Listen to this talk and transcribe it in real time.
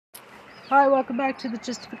Hi, welcome back to the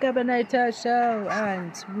Justificable Show,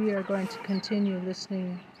 and we are going to continue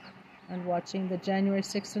listening and watching the January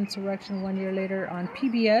 6th insurrection 1 year later on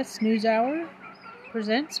PBS NewsHour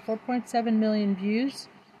presents 4.7 million views.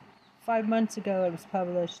 5 months ago it was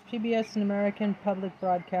published. PBS, an American public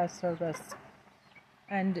broadcast service.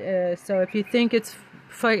 And so if you think it's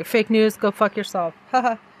fake news, go fuck yourself.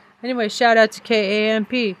 Anyway, shout out to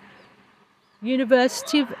KAMP,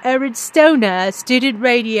 University of Arizona Student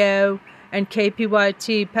Radio, and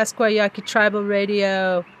KPYT, Pasquayaki Tribal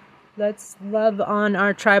Radio. Let's love on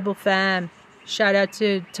our tribal fam. Shout out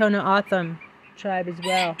to Tona Otham tribe as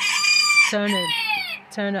well.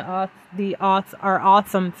 Tona our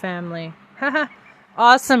Otham family.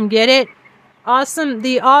 Awesome, get it? Awesome,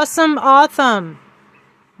 the awesome Otham.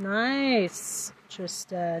 Nice,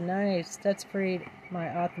 Trista, nice. That's for my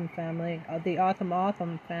Otham family. The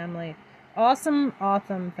Otham family. Awesome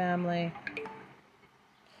Otham family.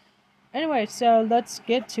 Anyway, so let's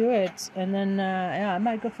get to it. And then, I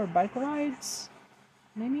might go for bike rides.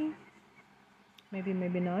 Maybe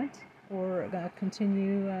not. Or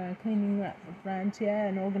continue cleaning around,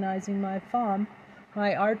 and organizing my farm,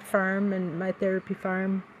 my art farm and my therapy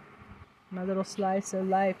farm, my little slice of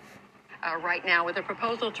life. Right now with a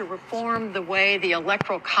proposal to reform the way the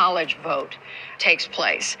Electoral College vote takes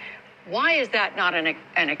place. Why is that not an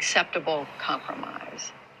acceptable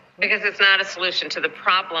compromise? Because it's not a solution to the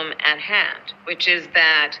problem at hand, which is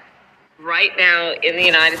that right now in the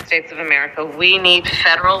United States of America, we need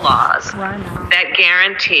federal laws that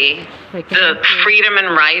guarantee the freedom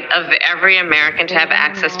and right of every American to have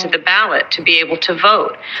access to the ballot, to be able to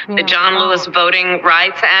vote. The John Lewis Voting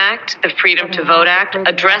Rights Act, the Freedom to Vote Act,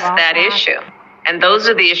 address that issue. And those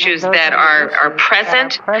are the issues that are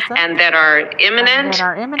present and that are imminent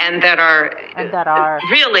and that are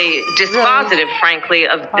really dispositive, frankly,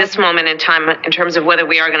 of this moment in time in terms of whether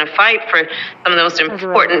we are going to fight for some of the most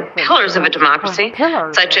important pillars of a democracy,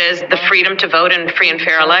 such as the freedom to vote and free and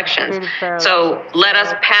fair elections. So let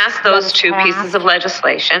us pass those two pieces of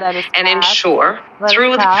legislation and ensure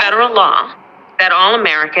through the federal law that all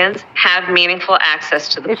Americans have meaningful access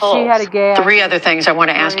to the polls. Three other things I want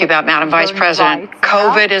to ask you about, Madam Vice President.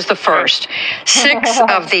 COVID is the first. 6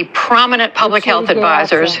 of the prominent public health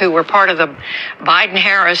advisors who were part of the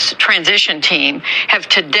Biden-Harris transition team have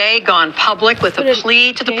today gone public with a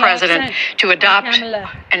plea to the president to adopt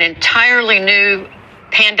an entirely new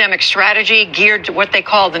pandemic strategy geared to what they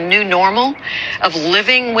call the new normal of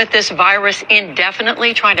living with this virus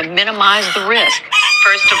indefinitely, trying to minimize the risk.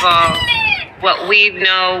 First of all, what we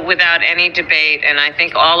know without any debate, and I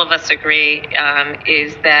think all of us agree,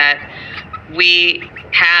 is that we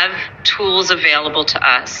have tools available to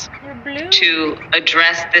us to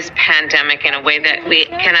address this pandemic in a way that we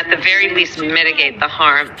can at the very least mitigate the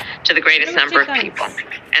harm to the greatest number of people.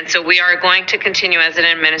 And so we are going to continue as an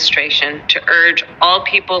administration to urge all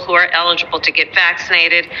people who are eligible to get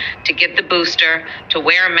vaccinated, to get the booster, to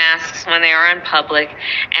wear masks when they are in public,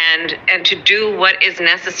 and to do what is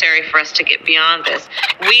necessary for us to get beyond this.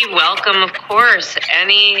 We welcome, of course,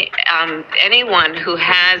 anyone who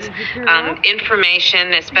has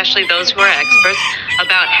information, especially those who are experts,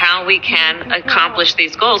 about how we can accomplish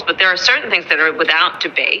these goals. But there are certain things that are without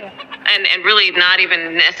debate and really not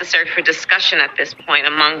even necessary for discussion at this point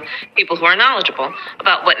among people who are knowledgeable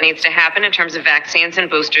about what needs to happen in terms of vaccines and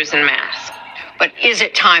boosters and masks. But is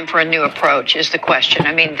it time for a new approach is the question.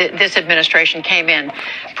 I mean, this administration came in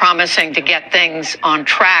promising to get things on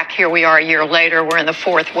track. Here we are a year later. We're in the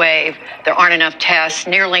 4th wave. There aren't enough tests,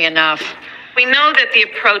 nearly enough. We know that the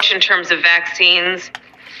approach in terms of vaccines,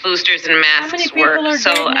 boosters, and masks work.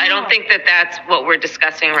 So I don't think that that's what we're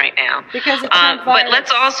discussing right now. But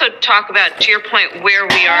let's also talk about, to your point, where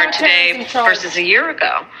we are today versus a year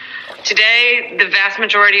ago. Today, the vast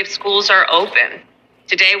majority of schools are open.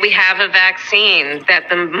 Today, we have a vaccine that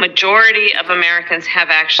the majority of Americans have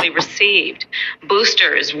actually received.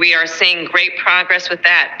 Boosters, we are seeing great progress with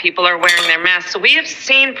that. People are wearing their masks. So we have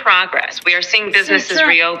seen progress. We are seeing businesses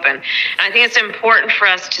reopen. And I think it's important for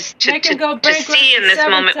us to see in this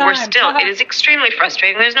moment it is extremely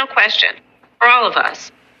frustrating. There's no question for all of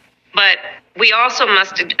us. But we also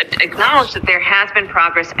must acknowledge that there has been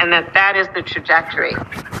progress and that is the trajectory.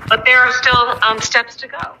 But there are still steps to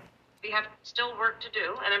go. We have still work to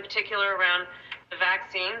do, and in particular around the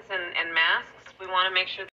vaccines and masks. We want to make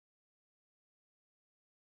sure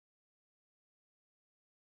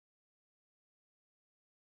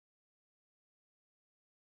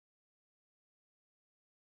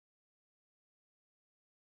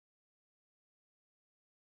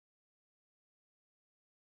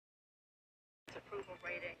Approval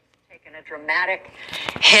ratings Taken a dramatic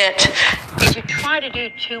hit. Did you try to do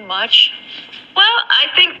too much? Well, I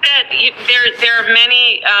think that there are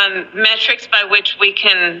many metrics by which we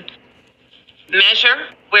can measure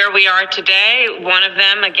where we are today. One of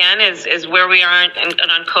them, again, is where we are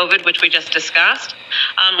on COVID, which we just discussed.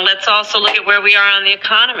 Let's also look at where we are on the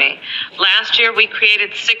economy. Last year, we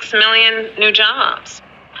created 6 million new jobs.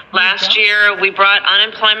 Last year, we brought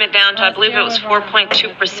unemployment down to, I believe it was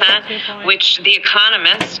 4.2%, which the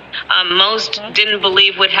economists, most didn't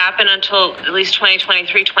believe would happen until at least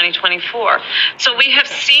 2023, 2024. So we have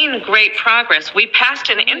seen great progress. We passed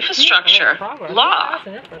an infrastructure law.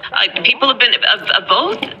 People have been,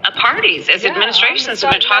 both parties as administrations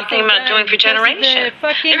have been talking about doing for generations.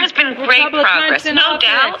 There has been great progress, no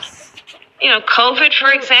doubt. You know, COVID,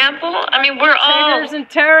 for example, I mean, we're all,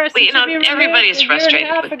 everybody's frustrated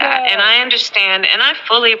with that. And I understand, and I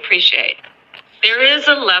fully appreciate there is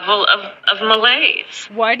a level of malaise.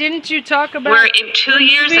 Why didn't you talk about... We're 2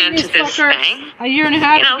 years into this thing. A year and a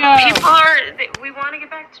half ago. People we want to get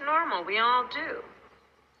back to normal. We all do.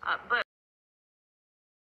 But...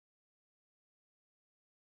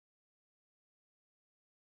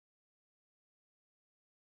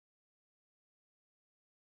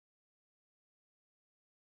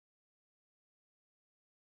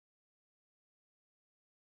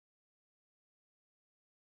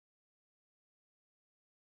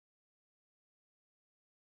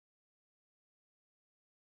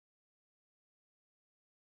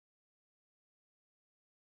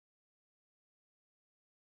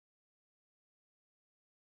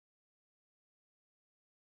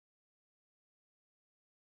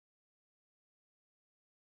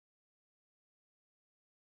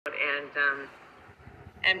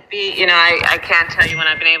 And be, I can't tell you when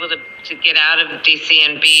I've been able to get out of D.C.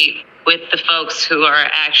 and be with the folks who are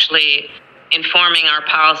actually informing our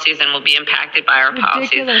policies and will be impacted by our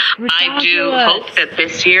policies. I do hope that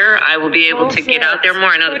this year I will be able to get out there more.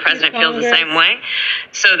 I know the president feels the same way,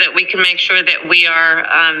 so that we can make sure that we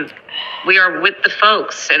are with the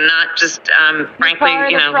folks and not just, frankly,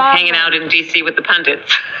 hanging out in D.C. with the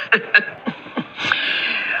pundits.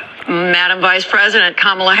 Madam Vice President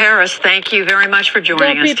Kamala Harris, thank you very much for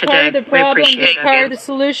joining us today. We appreciate it. Part of the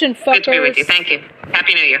solution, fuckers. Good to be with you. Thank you.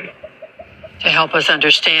 Happy New Year. To help us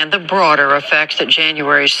understand the broader effects that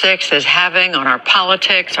January 6th is having on our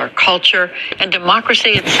politics, our culture, and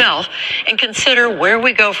democracy itself, and consider where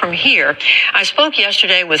we go from here, I spoke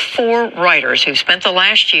yesterday with 4 writers who spent the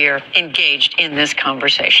last year engaged in this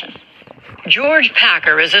conversation. George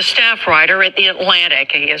Packer is a staff writer at The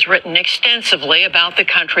Atlantic. He has written extensively about the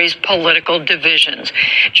country's political divisions.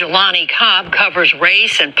 Jelani Cobb covers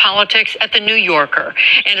race and politics at The New Yorker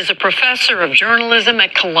and is a professor of journalism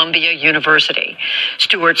at Columbia University.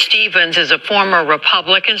 Stuart Stevens is a former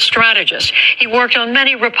Republican strategist. He worked on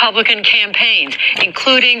many Republican campaigns,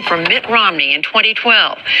 including for Mitt Romney in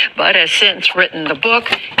 2012, but has since written the book,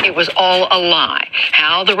 It Was All a Lie: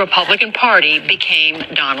 How the Republican Party Became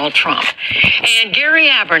Donald Trump. And Gary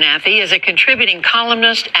Abernathy is a contributing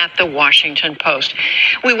columnist at The Washington Post.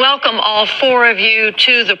 We welcome all 4 of you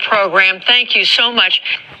to the program. Thank you so much.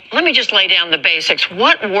 Let me just lay down the basics.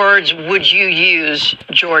 What words would you use,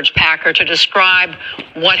 George Packer, to describe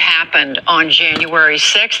what happened on January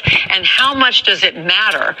 6th? And how much does it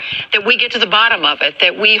matter that we get to the bottom of it,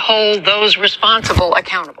 that we hold those responsible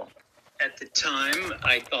accountable? At the time,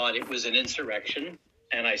 I thought it was an insurrection,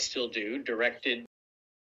 and I still do, directed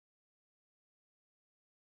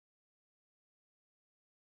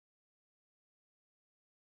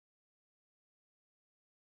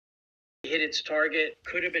hit its target,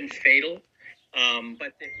 could have been fatal,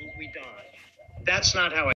 but we died. That's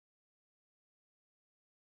not how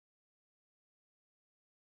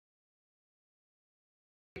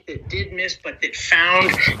that did miss, but that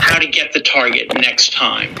found how to get the target next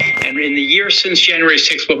time. And in the year since January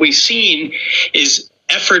 6th, what we've seen is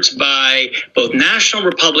efforts by both national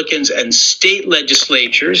Republicans and state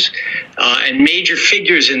legislatures and major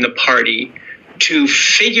figures in the party to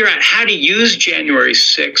figure out how to use January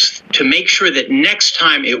 6th to make sure that next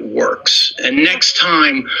time it works. And next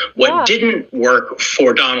time what didn't work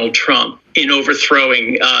for Donald Trump in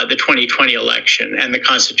overthrowing the 2020 election and the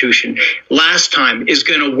Constitution last time is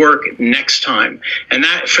going to work next time. And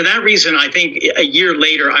that, for that reason, I think a year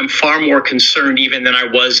later, I'm far more concerned even than I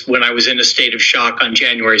was when I was in a state of shock on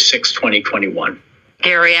January 6, 2021.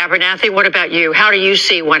 Gary Abernathy, what about you? How do you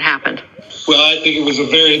see what happened? Well, I think it was a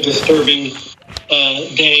very disturbing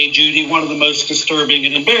day, Judy, one of the most disturbing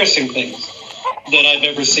and embarrassing things that I've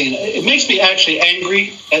ever seen. It makes me actually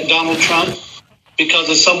angry at Donald Trump because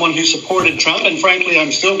as someone who supported Trump, and frankly,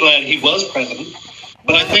 I'm still glad he was president,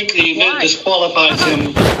 but I think the event disqualifies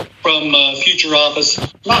him from future office,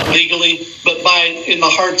 not legally, but in the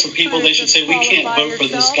hearts of people, they should say, we can't vote for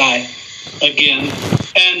this guy again.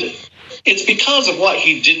 And it's because of what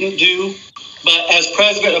he didn't do. But as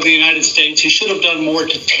president of the United States, he should have done more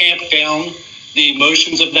to tamp down the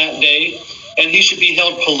emotions of that day. And he should be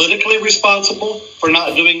held politically responsible for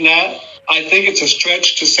not doing that. I think it's a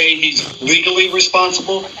stretch to say he's legally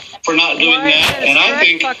responsible for not doing that. And I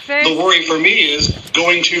think the worry for me is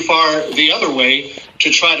going too far the other way to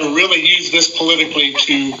try to really use this politically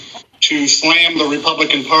to slam the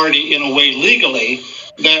Republican Party in a way legally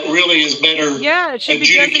that really is better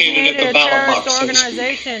adjudicated at the ballot box.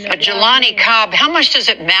 Jelani Cobb, how much does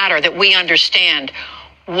it matter that we understand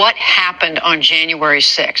what happened on January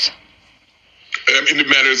 6th? I mean, it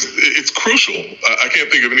matters. It's crucial. I can't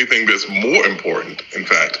think of anything that's more important, in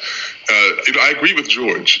fact. I agree with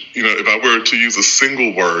George. If I were to use a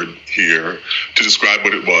single word here to describe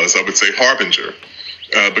what it was, I would say harbinger.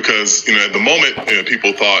 Because, at the moment,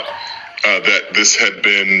 people thought that this had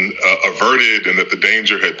been averted and that the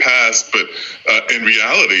danger had passed. But in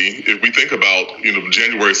reality, if we think about,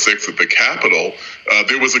 January 6th at the Capitol,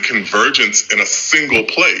 there was a convergence in a single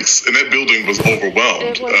place, and that building was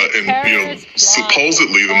overwhelmed.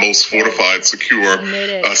 Supposedly the most fortified, secure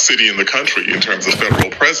city in the country in terms of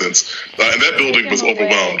federal presence. And that building was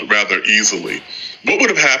overwhelmed rather easily. What would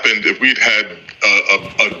have happened if we'd had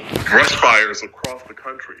brush fires across the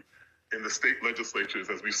country in the state legislatures,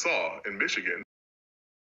 as we saw in Michigan?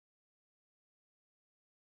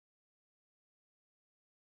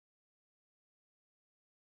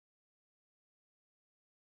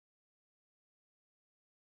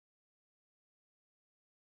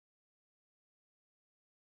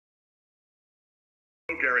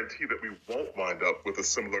 No guarantee that we won't wind up with a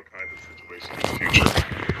similar kind of situation in the future.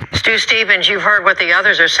 Stu Stevens, you've heard what the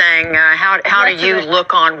others are saying. How do you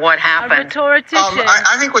look on what happened?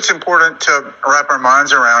 I think what's important to wrap our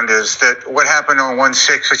minds around is that what happened on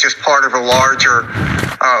 1/6 was just part of a larger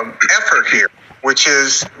effort here, which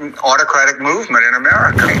is autocratic movement in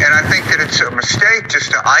America. And I think that it's a mistake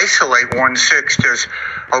just to isolate 1/6 as,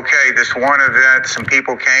 okay, this one event, some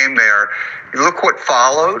people came there. Look what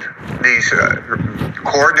followed, these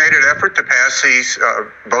coordinated effort to pass these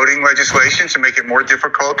voting legislations to make it more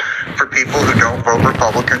difficult for people who don't vote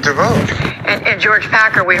Republican to vote. And George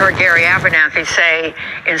Packer, we heard Gary Abernathy say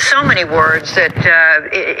in so many words that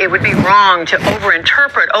it would be wrong to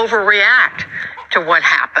overreact to what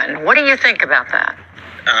happened. What do you think about that?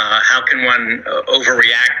 How can one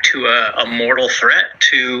overreact to a mortal threat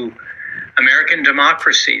to American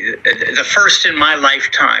democracy? The first in my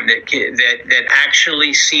lifetime that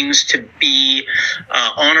actually seems to be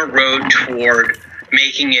on a road toward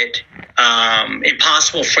making it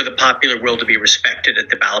impossible for the popular will to be respected at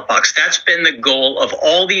the ballot box. That's been the goal of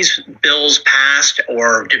all these bills passed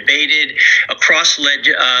or debated across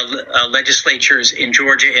legislatures in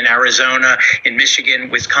Georgia, in Arizona, in Michigan,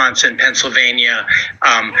 Wisconsin, Pennsylvania,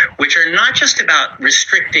 which are not just about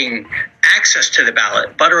restricting access to the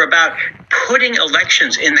ballot, but are about putting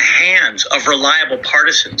elections in the hands of reliable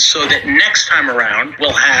partisans so that next time around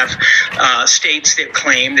we'll have states that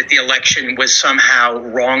claim that the election was somehow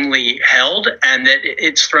wrongly held and that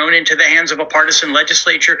it's thrown into the hands of a partisan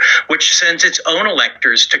legislature which sends its own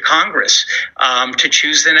electors to Congress to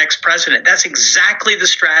choose the next president. That's exactly the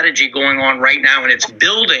strategy going on right now, and it's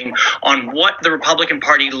building on what the Republican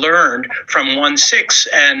Party learned from 1/6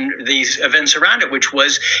 and these events around it, which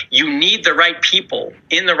was you need the right people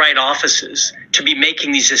in the right offices to be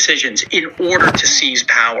making these decisions in order to seize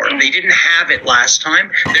power. They didn't have it last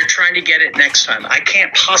time. They're trying to get it next time. I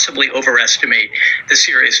can't possibly overestimate the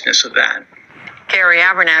seriousness of that. Gary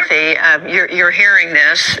Abernathy, you're hearing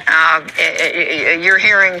this. You're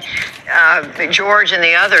hearing George and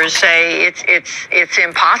the others say it's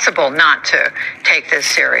impossible not to take this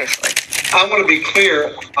seriously. I want to be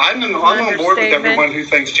clear. I'm on board with everyone who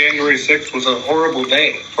thinks January 6th was a horrible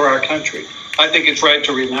day for our country. I think it's right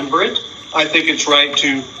to remember it. I think it's right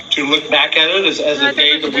to look back at it as a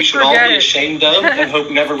day that we should all be ashamed of and hope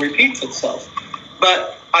never repeats itself.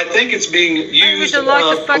 But I think it's being used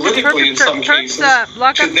politically in some cases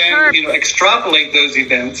to then extrapolate those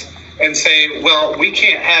events and say, well, we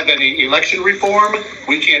can't have any election reform,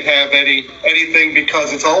 we can't have anything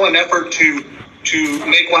because it's all an effort to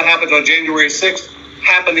make what happened on January 6th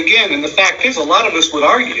happen again. And the fact is, a lot of us would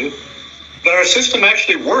argue that our system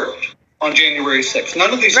actually worked on January 6th.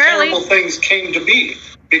 None of these terrible things came to be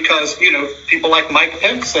because, people like Mike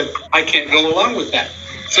Pence said, I can't go along with that.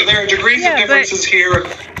 So there are degrees of differences here,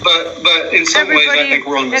 but in some ways I think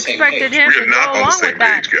we're on the same page. We are not on the same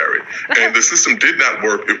page, Gary. And the system did not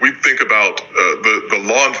work. If we think about the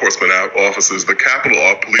law enforcement officers, the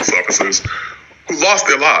Capitol police officers who lost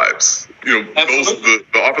their lives, the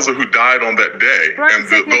officer who died on that day, and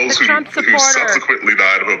those who subsequently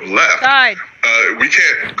died who have left. We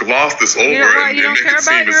can't gloss this over and make it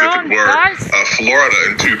seem as if it were Florida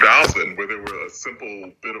in 2000, where there were a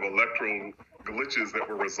simple bit of electoral glitches that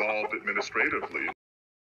were resolved administratively.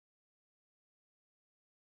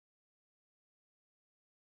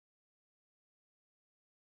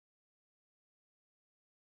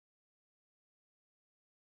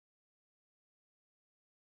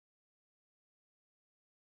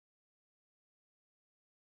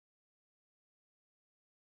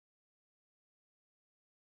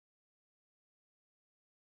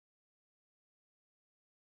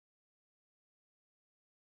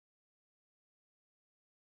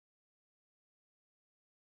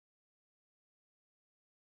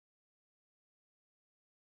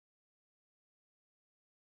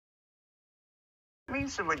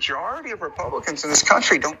 Means the majority of Republicans in this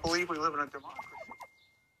country don't believe we live in a democracy.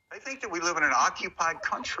 They think that we live in an occupied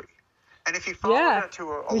country. And if you follow that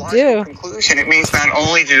to a logical conclusion, it means not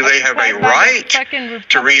only do they have a right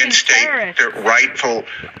to reinstate the rightful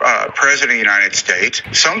president of the United States,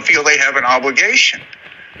 some feel they have an obligation.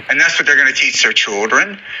 And that's what they're going to teach their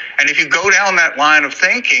children. And if you go down that line of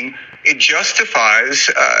thinking, it justifies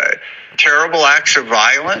terrible acts of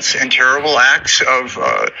violence and terrible acts of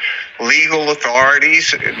legal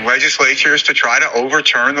authorities and legislatures to try to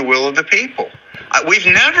overturn the will of the people. We've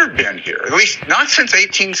never been here, at least not since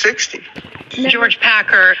 1860. George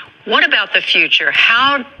Packer, what about the future?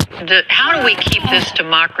 How do we keep this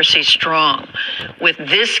democracy strong with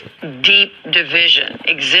this deep division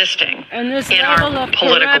existing in our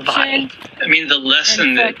political body? I mean, the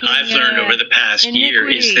lesson that I've learned over the past year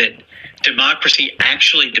is that democracy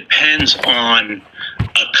actually depends on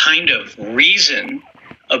a kind of reason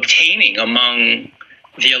obtaining among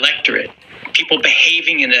the electorate, people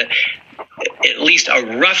behaving in at least a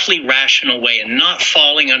roughly rational way and not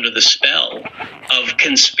falling under the spell of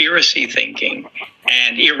conspiracy thinking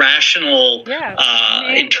and irrational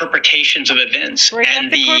interpretations of events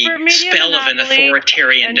and the spell of an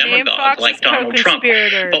authoritarian demagogue like Donald Trump.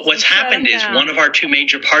 But what's happened is one of our two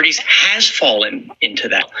major parties has fallen into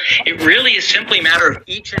that. It really is simply a matter of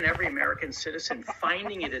each and every American citizen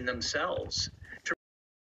finding it in themselves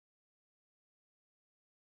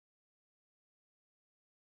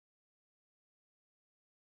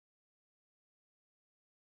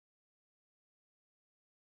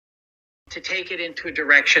to take it into a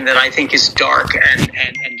direction that I think is dark and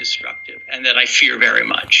destructive and that I fear very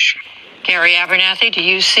much. Gary Abernathy, do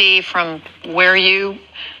you see from where you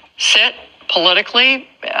sit politically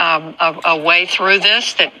a way through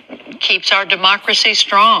this that keeps our democracy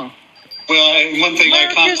strong? Well, one thing I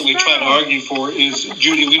constantly try to argue for is,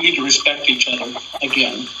 Judy, we need to respect each other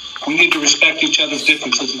again. We need to respect each other's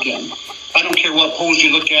differences again. I don't care what polls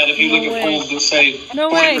you look at. If you look at polls that say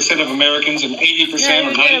 40% of Americans and 80%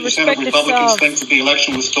 or 90% of Republicans think that the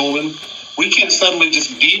election was stolen, we can't suddenly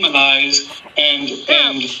just demonize and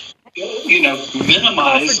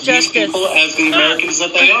minimize these people as the Americans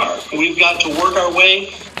that they are. We've got to work our way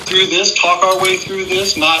through this, talk our way through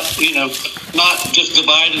this, not just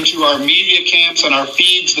divide into our media camps and our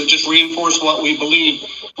feeds that just reinforce what we believe.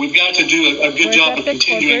 We've got to do a good job of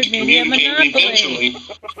continuing to communicate, and eventually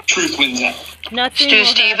truth wins out. Stu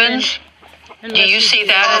Stevens, do you see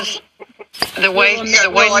that as the way I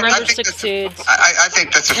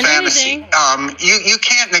think that's a fantasy. You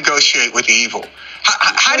can't negotiate with evil.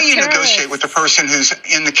 How do you negotiate with the person who's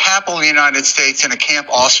in the capital of the United States in a Camp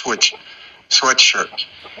Auschwitz sweatshirt?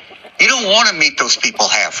 You don't want to meet those people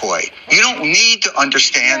halfway. You don't need to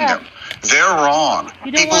understand them. They're wrong.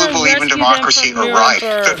 People who believe in democracy are right.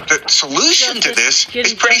 The solution to this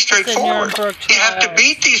is pretty straightforward. You have to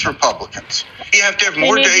beat these Republicans. You have to have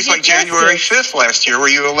more days like January 5th last year where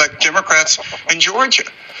you elect Democrats in Georgia.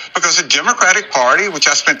 Because the Democratic Party, which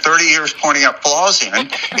I spent 30 years pointing out flaws in,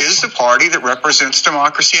 is the party that represents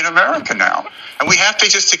democracy in America now. And we have to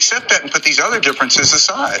just accept that and put these other differences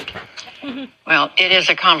aside. Well, it is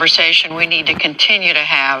a conversation we need to continue to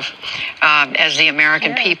have as the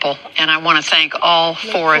American people. And I want to thank all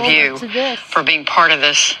four of you for being part of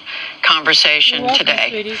this conversation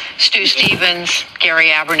today. Stu Stevens, Gary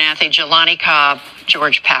Abernathy, Jelani Cobb,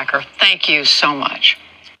 George Packer. Thank you so much.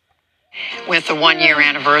 with the one-year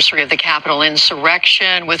anniversary of the Capitol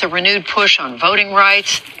insurrection, with a renewed push on voting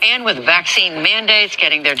rights, and with vaccine mandates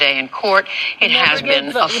getting their day in court, it has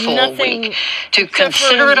been a full week. To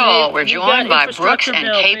consider it all, we're joined by Brooks and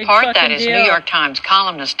Capehart, that is New York Times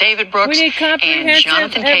columnist David Brooks and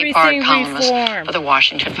Jonathan Capehart, columnist for the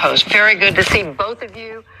Washington Post. Very good to see both of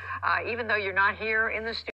you, even though you're not here in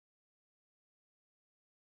the studio.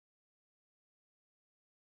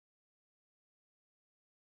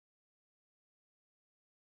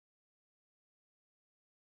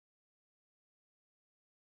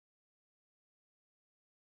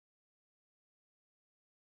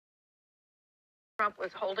 Trump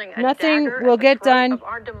was holding a Nothing dagger will at the get throat done, of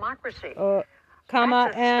our democracy.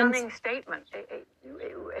 comma, That's a and stunning statement.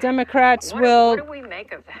 Democrats What will do we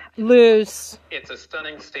make of that? lose It's a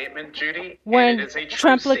stunning statement, Judy. when and it is a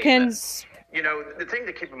true Trumplicans statement. You know, the thing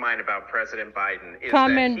to keep in mind about President Biden is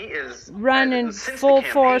come that and he is run in since full the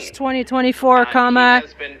force campaign, 2024, comma,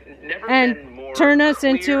 and turn us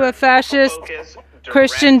into a fascist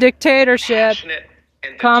Christian dictatorship,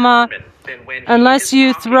 comma, unless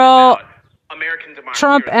you throw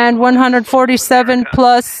Trump and 147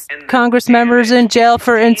 plus Congress members in jail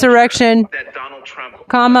for insurrection,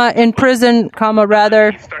 comma, in prison, comma,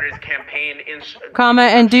 rather, comma,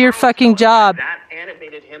 and do your fucking job. That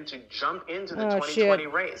animated him to jump into the 2020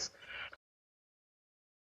 race.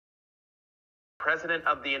 President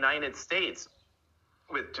of the United States,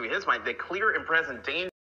 with, to his mind, the clear and present danger.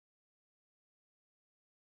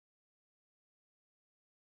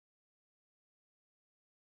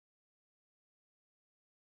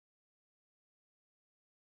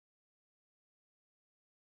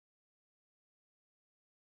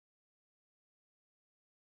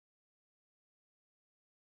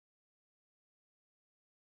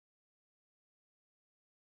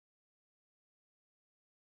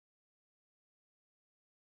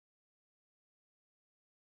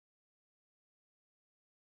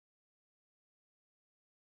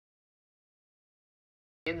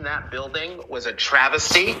 In that building was a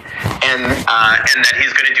travesty, and that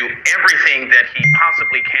he's going to do everything that he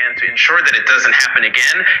possibly can to ensure that it doesn't happen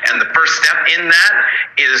again. And the first step in that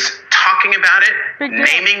is talking about it,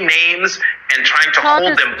 naming names, and trying to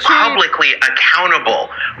hold them publicly accountable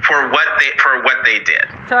for what they did.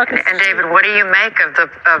 And David, what do you make of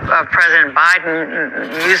President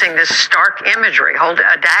Biden using this stark imagery, hold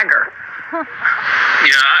a dagger?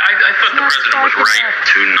 Yeah, I thought the president was right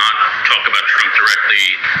to not talk about Trump directly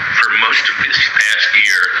for most of this past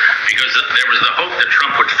year, because there was the hope that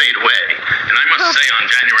Trump would fade away. And I must say, on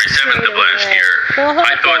January 7th of last year,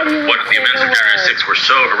 I thought what the events of January 6th were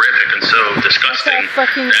so horrific and so disgusting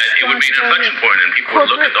that it would be an inflection point, and people would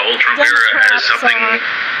look at the whole Trump era as something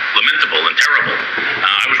lamentable and terrible.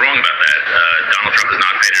 I was wrong about that. Donald Trump has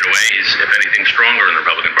not faded away. He's, if anything, stronger in the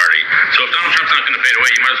Republican Party. So if Donald Trump's not going to fade away,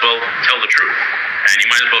 you might as well tell the truth. And you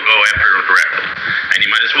might as well go after him directly. And you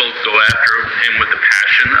might as well go after him with the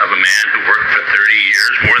passion of a man who worked for 30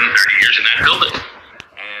 years, more than 30 years in that building.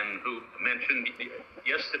 And who mentioned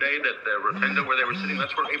yesterday that the rotunda where they were sitting,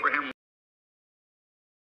 that's where Abraham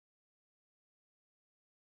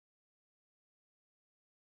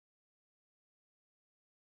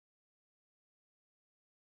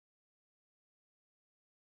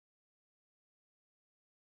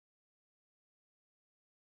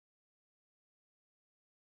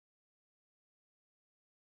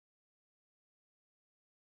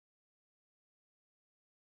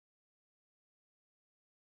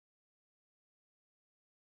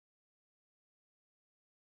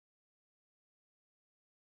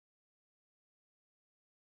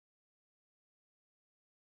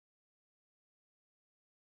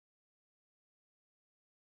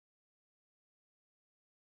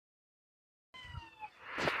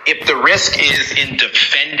If the risk is in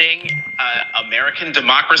defending American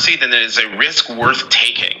democracy, then it is a risk worth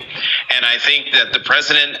taking. And I think that the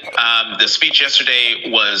president, the speech yesterday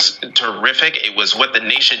was terrific. It was what the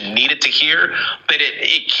nation needed to hear, but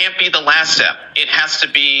it can't be the last step. It has to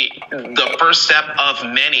be the first step of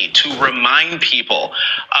many to remind people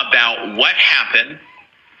about what happened,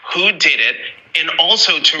 who did it, and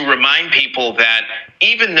also to remind people that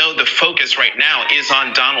even though the focus right now is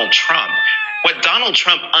on Donald Trump, what Donald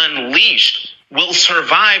Trump unleashed will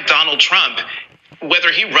survive Donald Trump,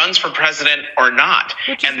 whether he runs for president or not.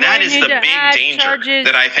 And that is the big danger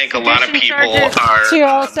that I think a lot of people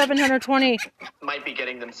are 720 might be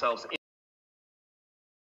getting themselves in.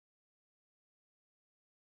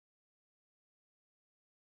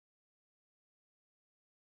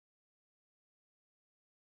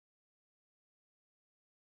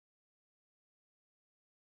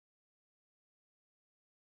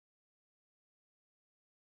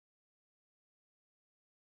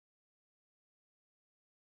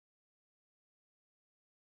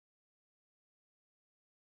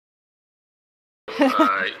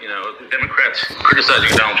 The Democrats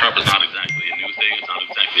criticizing Donald Trump is not exactly a new thing. It's not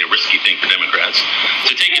exactly a risky thing for Democrats.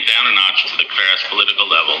 To take it down a notch to the crass political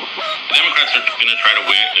level, the Democrats are going to try to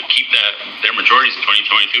win, to keep their majorities in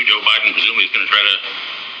 2022. Joe Biden presumably is going to try to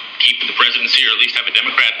keep the presidency, or at least have a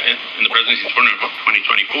Democrat in the presidency in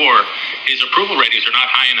 2024. His approval ratings are not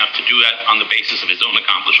high enough to do that on the basis of his own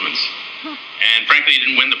accomplishments. And frankly, he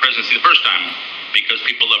didn't win the presidency the first time because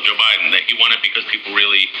people love Joe Biden. He won it because people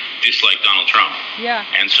really dislike Donald Trump. Yeah.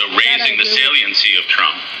 And so raising the saliency of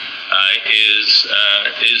Trump is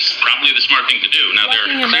probably the smart thing to do. Now, there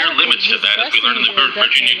are clear limits to that, as we learned in the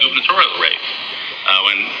Virginia gubernatorial race,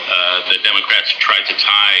 when the Democrats tried to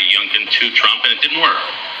tie Youngkin to Trump, and it didn't work.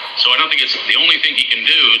 So I don't think it's the only thing he can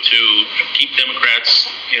do to keep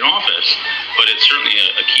Democrats in office, but it's certainly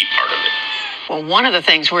a key part of it. Well, one of the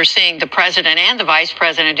things we're seeing the president and the vice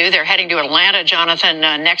president do, they're heading to Atlanta, Jonathan,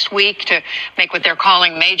 next week to make what they're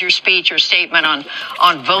calling major speech or statement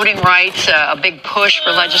on voting rights, a big push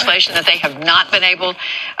for legislation that they have not been able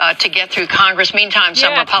to get through Congress. Meantime,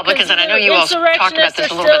 some Republicans, and I know you all talked about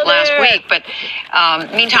this a little bit last week, but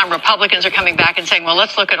meantime, Republicans are coming back and saying, well,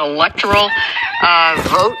 let's look at electoral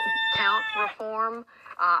vote count reform.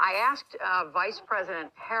 I asked Vice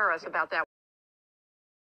President Harris about that.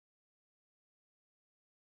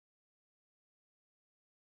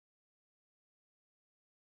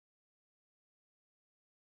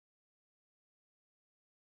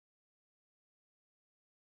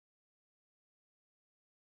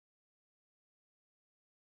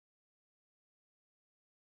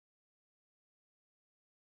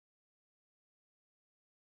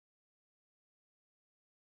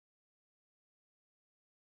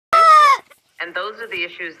 And those are the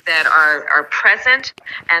issues that are present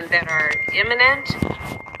and that are imminent.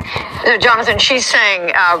 No, Jonathan, she's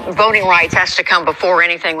saying voting rights has to come before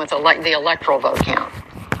anything with the electoral vote count.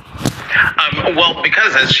 Well,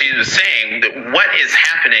 because as she was saying, what is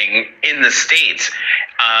happening in the states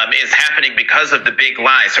is happening because of the big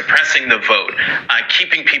lie, suppressing the vote,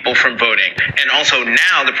 keeping people from voting. And also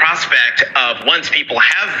now the prospect of once people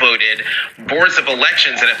have voted, boards of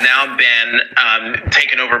elections that have now been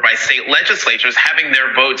taken over by state legislatures having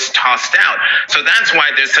their votes tossed out. So that's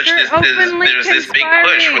why there's this big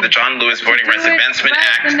push for the John Lewis Voting Rights Advancement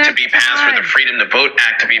Act to be passed, for the Freedom to Vote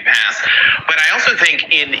Act to be passed. But I also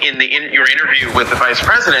think in your interview with the vice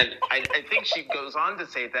president, I think she goes on to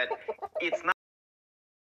say that it's not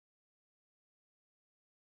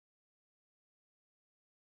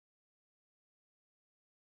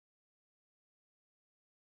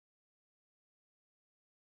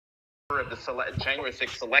of the January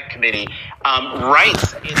 6th Select Committee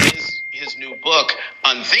writes in his new book,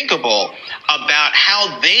 Unthinkable, about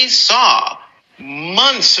how they saw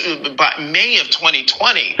months, by May of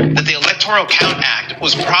 2020, that the Electoral Count Act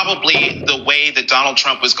was probably the way that Donald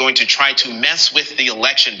Trump was going to try to mess with the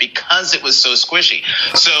election because it was so squishy.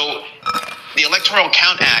 So the Electoral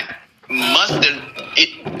Count Act must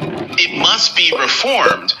be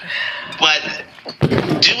reformed, but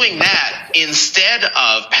doing that instead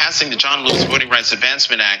of passing the John Lewis Voting Rights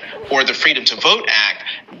Advancement Act or the Freedom to Vote Act,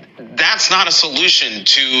 that's not a solution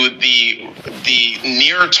to the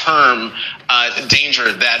near-term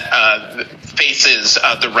danger that faces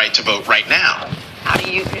the right to vote right now.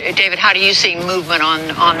 David, how do you see movement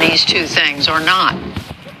on these two things, or not?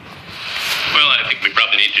 Well, I think we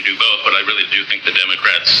probably need to do both, but I really do think the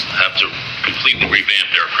Democrats have to completely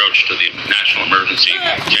revamp their approach to the national emergency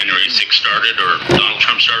January 6th started, or Donald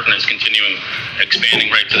Trump started, and is continuing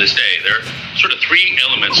expanding right to this day. There are sort of three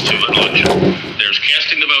elements to an election. There's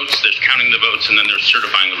casting the votes, there's counting the votes, and then there's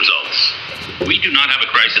certifying the results. We do not have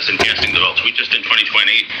a crisis in casting the votes. We just in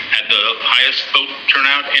 2020 had the highest vote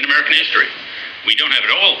turnout in American history. We don't have at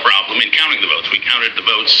all a problem in counting the votes. We counted the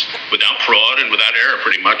votes without fraud and without error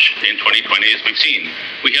pretty much in 2020, as we've seen.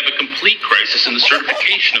 We have a complete crisis in the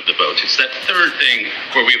certification of the votes. It's that third thing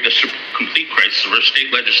where we have the complete crisis where state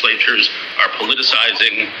legislatures are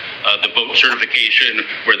politicizing the vote certification,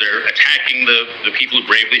 where they're attacking the people who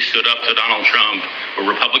bravely stood up to Donald Trump, where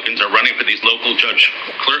Republicans are running for these local judge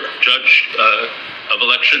of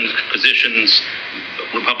elections positions,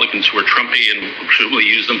 Republicans who are Trumpy and presumably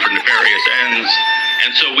use them for nefarious ends.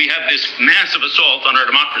 And so we have this massive assault on our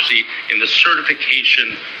democracy in the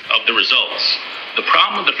certification of the results. The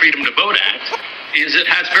problem with the Freedom to Vote Act is it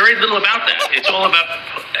has very little about that. It's all about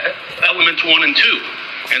elements 1 and 2.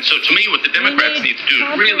 And so to me, what the Democrats need to do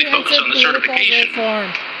is really focus on the certification.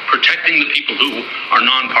 protecting the people who are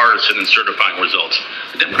nonpartisan in certifying results.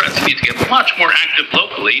 The Democrats need to get much more active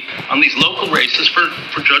locally on these local races for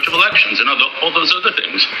judge of elections and all those other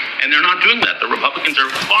things. And they're not doing that. The Republicans are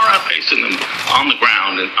far outpacing them on the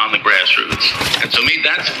ground and on the grassroots. And so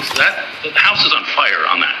the House is on fire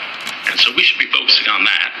on that. And so we should be focusing on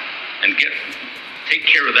that and take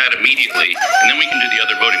care of that immediately. And then we can do the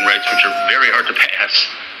other voting rights, which are very hard to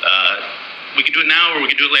pass. We can do it now or we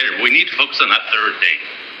can do it later, but we need to focus on that third date.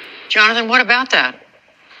 Jonathan, what about that?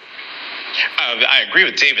 I agree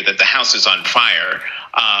with David that the House is on fire,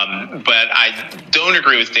 but I don't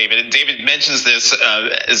agree with David. David mentions this,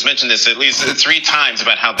 has mentioned this at least 3 times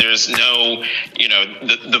about how there's no,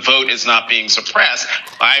 the vote is not being suppressed.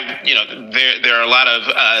 There are a lot of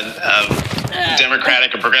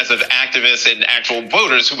Democratic and progressive activists and actual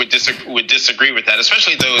voters who would disagree with that,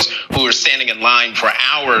 especially those who are standing in line for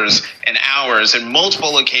hours and hours in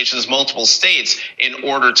multiple locations, multiple states in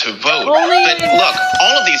order to vote. But look,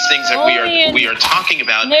 all of these things that we are talking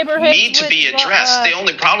about need to be addressed. The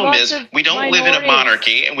only problem is we don't live in a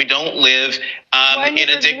monarchy and we don't live in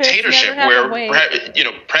a dictatorship where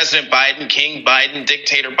President Biden, King Biden,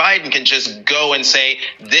 Dictator Biden can just go and say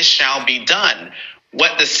this shall be done.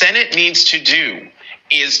 What the Senate needs to do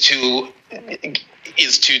is to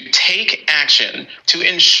take action to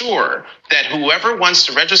ensure that whoever wants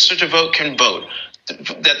to register to vote can vote,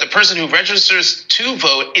 that the person who registers to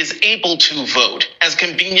vote is able to vote as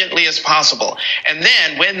conveniently as possible. And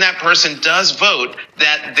then when that person does vote,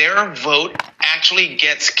 that their vote actually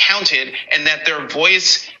gets counted and that their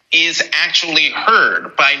voice is actually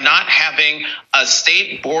heard by not having a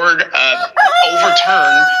state board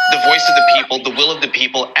overturn the voice of the people, the will of the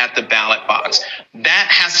people at the ballot box. That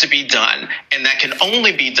has to be done, and that can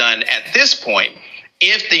only be done at this point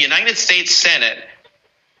if the United States Senate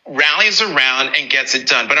rallies around and gets it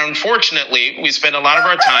done. But unfortunately, we spend a lot of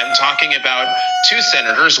our time talking about 2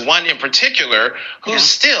 senators, one in particular, who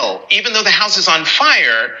still, even though the House is on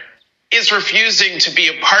fire, is refusing to be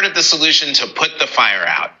a part of the solution to put the fire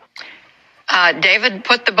out. David,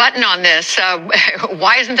 put the button on this.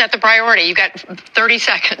 Why isn't that the priority? You got 30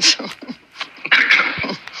 seconds. I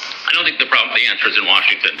don't think the answer is in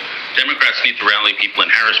Washington. Democrats need to rally people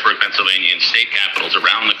in Harrisburg, Pennsylvania, and state capitals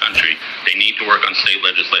around the country. They need to work on state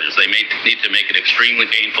legislators. They need to make it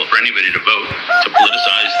extremely painful for anybody to vote to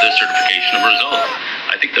politicize the certification of a result.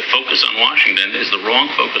 I think the focus on Washington is the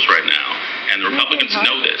wrong focus right now, and the Republicans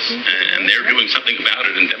know this, and they're doing something about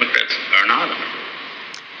it, and Democrats are not.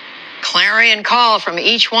 Clarion call from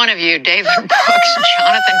each one of you, David Brooks and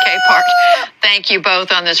Jonathan Capehart. Thank you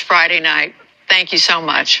both on this Friday night. Thank you so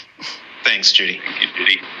much. Thanks, Judy. Thank you,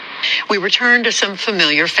 Judy. We return to some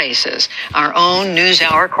familiar faces, our own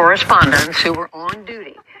NewsHour correspondents who were on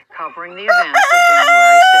duty covering the events of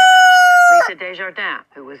January 6th. Lisa Desjardins,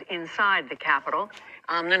 who was inside the Capitol,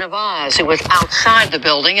 Amna Nawaz, who was outside the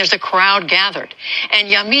building as the crowd gathered, and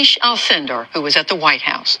Yamiche Alcindor, who was at the White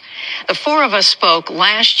House. The 4 of us spoke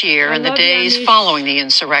last year in the days following the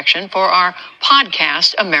insurrection for our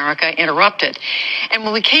podcast, America Interrupted. And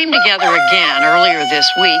when we came together again earlier this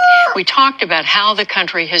week, we talked about how the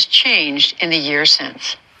country has changed in the year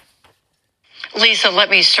since. Lisa, let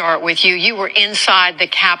me start with you. You were inside the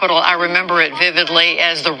Capitol. I remember it vividly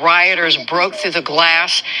as the rioters broke through the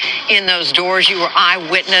glass in those doors. You were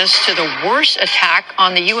eyewitness to the worst attack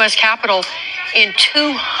on the U.S. Capitol in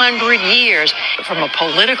 200 years. From a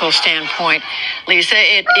political standpoint, Lisa,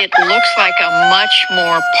 it looks like a much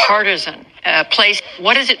more partisan place.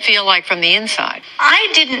 What does it feel like from the inside?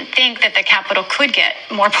 I didn't think that the Capitol could get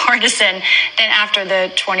more partisan than after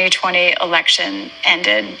the 2020 election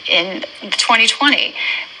ended in 2020.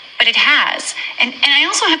 But it has. And I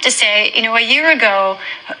also have to say, a year ago,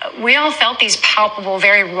 we all felt these palpable,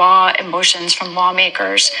 very raw emotions from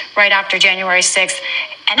lawmakers right after January 6th.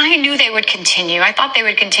 And I knew they would continue. I thought they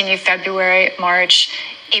would continue February, March,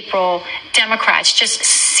 April. Democrats just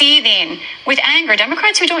seething with anger.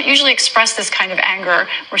 Democrats who don't usually express this kind of anger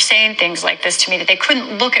were saying things like this to me, that they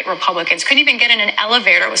couldn't look at Republicans, couldn't even get in an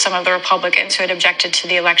elevator with some of the Republicans who had objected to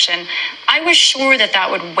the election. I was sure that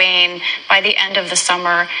would wane by the end of the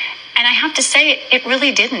summer. And I have to say, it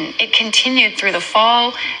really didn't. It continued through the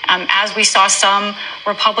fall as we saw some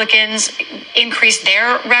Republicans increase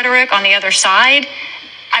their rhetoric on the other side.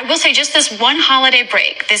 I will say just this one holiday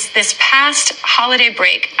break, this past holiday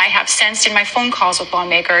break, I have sensed in my phone calls with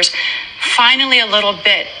lawmakers, finally a little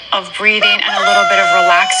bit of breathing and a little bit of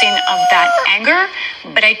relaxing of that anger.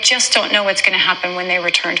 But I just don't know what's going to happen when they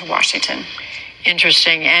return to Washington.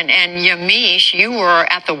 Interesting. And Yamiche, you were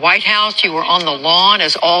at the White House. You were on the lawn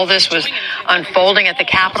as all this was unfolding at the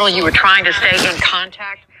Capitol. You were trying to stay in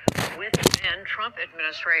contact with and Trump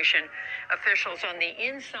administration officials on the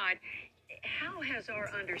inside. How has our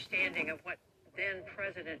understanding of what then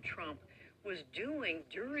President Trump was doing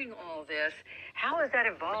during all this, how has that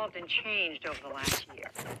evolved and changed over the last year?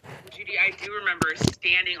 Judy, I do remember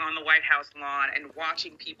standing on the White House lawn and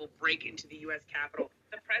watching people break into the U.S. Capitol.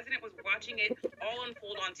 The president was watching it all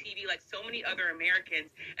unfold on TV like so many other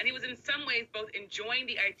Americans, and he was in some ways both enjoying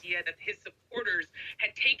the idea that his supporters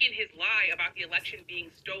had taken his lie about the election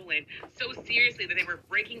being stolen so seriously that they were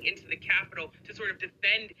breaking into the Capitol to sort of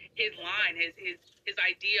defend his line, his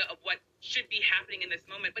idea of what should be happening in this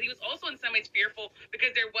moment. But he was also in some ways fearful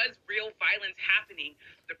because there was real violence happening.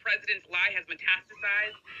 The president's lie has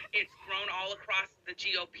metastasized. It's grown all across the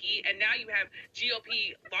GOP. And now you have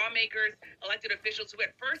GOP lawmakers, elected officials who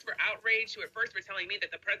at first were outraged, who at first were telling me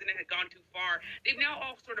that the president had gone too far. They've now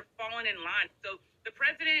all sort of fallen in line. So the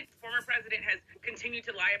president, former president, has continued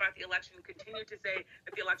to lie about the election, continued to say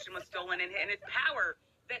that the election was stolen, and his power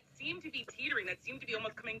that seemed to be teetering, that seemed to be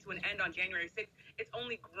almost coming to an end on January 6th, it's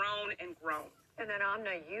only grown and grown. And then,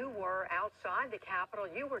 Amna, you were outside the Capitol.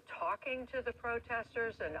 You were talking to the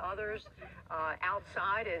protesters and others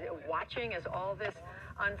outside, watching as all this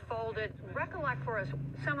unfolded. Recollect for us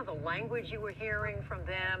some of the language you were hearing from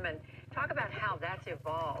them, and talk about how that's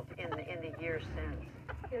evolved in the years since.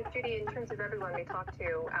 You know, Judy, in terms of everyone we talked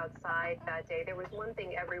to outside that day, there was one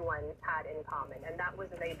thing everyone had in common, and that was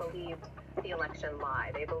that they believed the election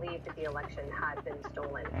lie. They believed that the election had been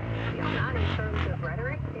stolen. Beyond that, in terms of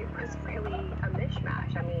rhetoric, it was really a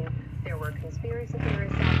mishmash. I mean, there were conspiracy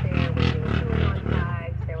theorists out there waving QAnon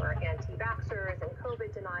flags. There were anti-vaxxers and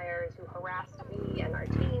COVID deniers who harassed me and our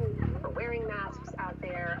team for wearing masks out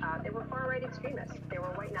there. There were far-right extremists. There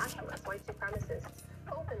were white nationalists, white supremacists,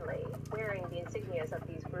 openly wearing the insignias of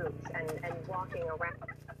these groups and walking around.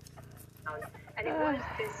 And it was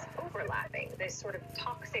this overlapping, this sort of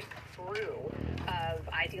toxic brew of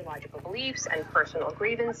ideological beliefs and personal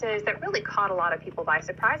grievances that really caught a lot of people by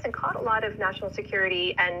surprise and caught a lot of national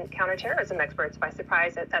security and counterterrorism experts by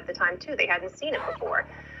surprise at the time, too. They hadn't seen it before.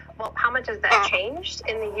 Well, how much has that changed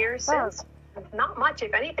in the years since? Not much.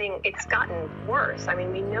 If anything, it's gotten worse. I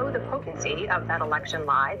mean, we know the potency of that election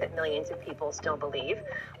lie that millions of people still believe.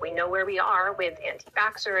 We know where we are with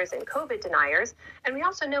anti-vaxxers and COVID deniers. And we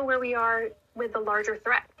also know where we are with the larger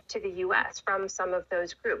threat to the U.S. from some of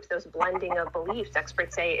those groups. Those blending of beliefs,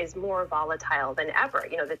 experts say, is more volatile than ever.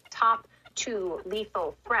 You know, the top two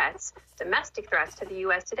lethal threats, domestic threats to the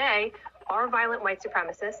U.S. today, are violent white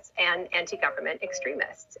supremacists and anti-government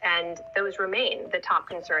extremists. And those remain the top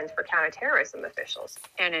concerns for counterterrorism officials.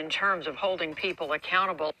 And in terms of holding people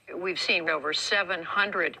accountable, we've seen over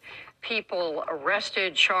 700 people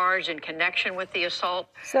arrested, charged in connection with the assault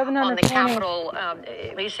on the Capitol.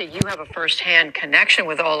 Lisa, you have a firsthand connection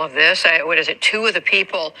with all of this. What is it? 2 of the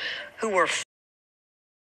people who were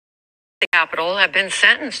the Capitol have been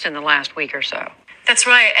sentenced in the last week or so. That's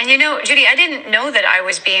right. And you know, Judy, I didn't know that I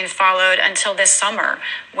was being followed until this summer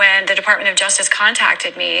when the Department of Justice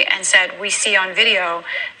contacted me and said, we see on video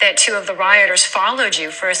that 2 of the rioters followed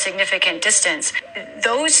you for a significant distance.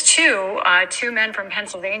 Those 2 men from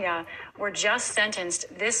Pennsylvania were just sentenced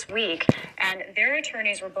this week, and their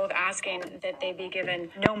attorneys were both asking that they be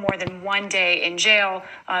given no more than 1 day in jail.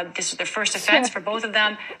 This is the first offense for both of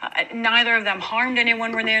them. Neither of them harmed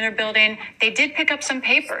anyone when they were in their building. They did pick up some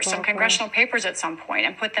papers, some congressional papers at some point,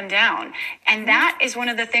 and put them down. And that is one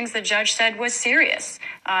of the things the judge said was serious.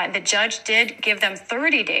 The judge did give them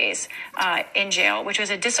 30 days in jail, which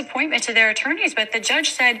was a disappointment to their attorneys. But the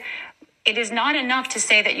judge said, it is not enough to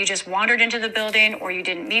say that you just wandered into the building, or you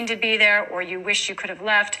didn't mean to be there, or you wish you could have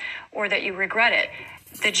left, or that you regret it.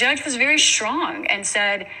 The judge was very strong and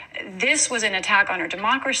said, this was an attack on our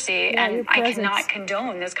democracy, and I cannot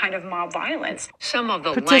condone this kind of mob violence. Some of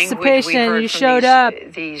the language we heard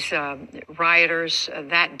from these rioters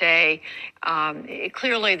that day,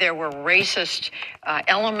 clearly there were racist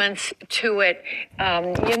elements to it.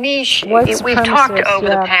 Yamiche, we've talked over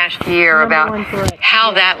the past year about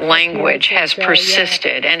how that language has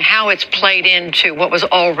persisted and how it's played into what was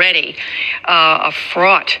already a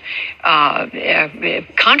fraught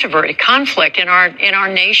controversy, conflict in our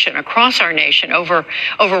nation, across our nation, over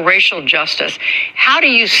racial justice. How do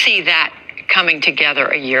you see that coming together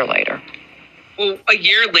a year later? Well, a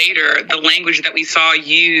year later, the language that we saw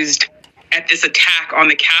used at this attack on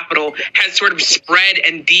the Capitol has sort of spread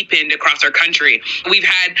and deepened across our country. We've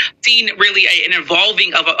seen really an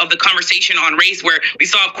evolving of the conversation on race, where we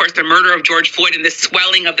saw, of course, the murder of George Floyd and the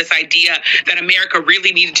swelling of this idea that America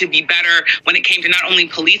really needed to be better when it came to not only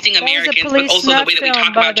policing Americans, but also the way that we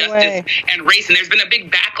talk about justice and race. And there's been a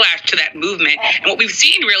big backlash to that movement. And what we've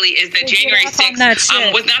seen really is that January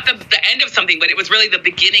 6th was not the end of something, but it was really the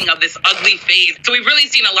beginning of this ugly phase. So we've really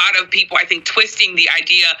seen a lot of people, I think, twisting the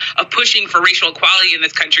idea of pushing for racial equality in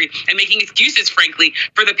this country and making excuses, frankly,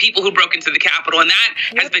 for the people who broke into the Capitol. And that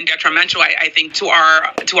has been detrimental, I think, to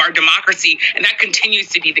our democracy. And that continues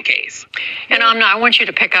to be the case. And Amna, I want you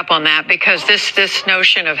to pick up on that, because this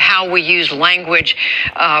notion of how we use language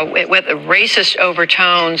with racist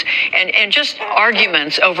overtones and just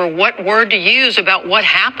arguments over what word to use about what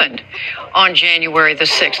happened on January the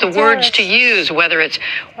 6th, the words to use, whether it's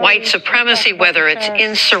white supremacy, whether it's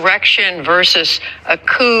insurrection versus a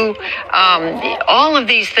coup. All of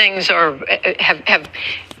these things have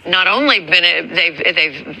not only been,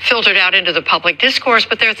 they've filtered out into the public discourse,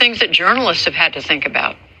 but they're things that journalists have had to think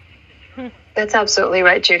about. That's absolutely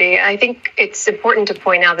right, Judy. I think it's important to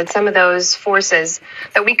point out that some of those forces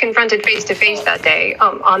that we confronted face to face that day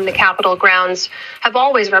on the Capitol grounds have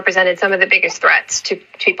always represented some of the biggest threats to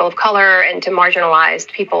people of color and to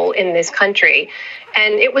marginalized people in this country.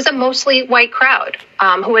 And it was a mostly white crowd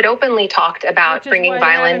who had openly talked about bringing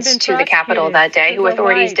violence to the Capitol that day, who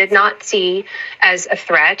authorities did not see as a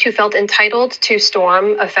threat, who felt entitled to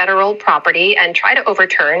storm a federal property and try to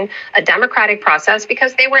overturn a democratic process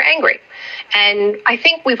because they were angry. And I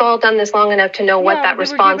think we've all done this long enough to know what that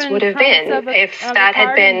response would have been if that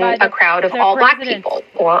had been a crowd of all black people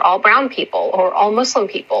or all brown people or all Muslim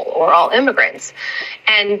people or all immigrants.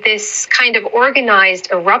 And this kind of organized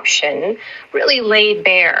eruption really laid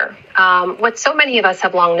bare what so many of us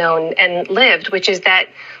have long known and lived, which is that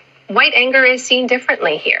white anger is seen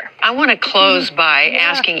differently here. I want to close by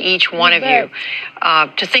asking each one of you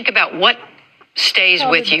to think about what stays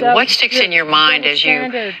with you, what sticks in your mind as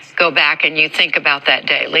you go back and you think about that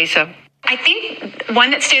day. Lisa? I think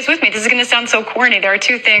one that stays with me, this is going to sound so corny, there are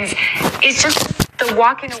two things. It's just the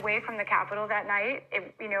walking away from the Capitol that night.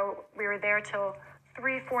 We were there till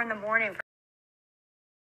 3, 4 in the morning.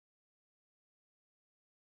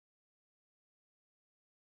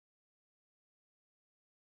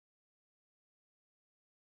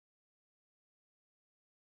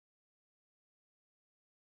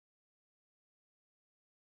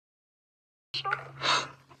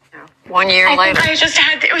 One year later. It's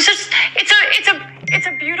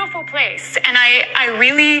a beautiful place. And I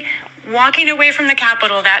really, walking away from the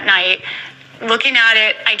Capitol that night, looking at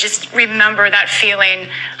it, I just remember that feeling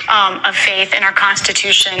of faith in our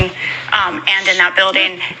Constitution and in that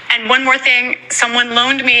building. And one more thing, someone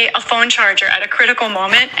loaned me a phone charger at a critical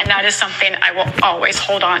moment, and that is something I will always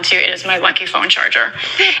hold on to. It is my lucky phone charger.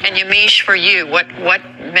 And Yamiche, for you, what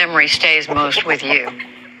memory stays most with you?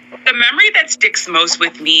 The memory that sticks most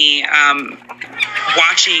with me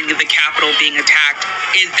watching the Capitol being attacked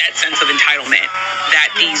is that sense of entitlement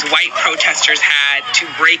that these white protesters had to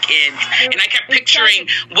break in. And I kept picturing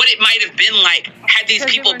what it might have been like had these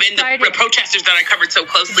people been the protesters that I covered so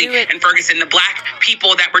closely in Ferguson, the black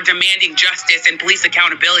people that were demanding justice and police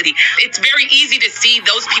accountability. It's very easy to see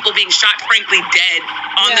those people being shot, frankly, dead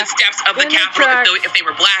on the steps of the Capitol if they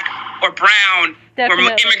were black or brown or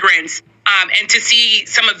immigrants. And to see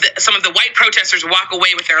some of the white protesters walk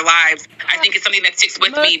away with their lives, I think is something that sticks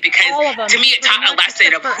with me, because to me it taught a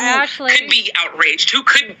lesson of who could be outraged, who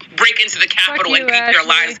could break into the Capitol and take their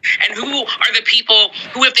lives, and who are the people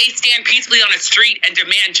who, if they stand peacefully on a street and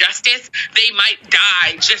demand justice, they might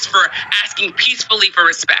die just for asking peacefully for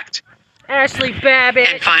respect. Ashley Babbitt.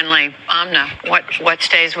 And finally, Amna, what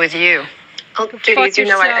stays with you? Well, Judy, as you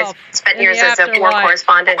know, I spent years as a war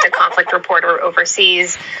correspondent, a conflict reporter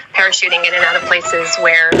overseas, parachuting in and out of places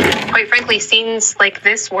where, quite frankly, scenes like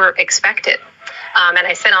this were expected. And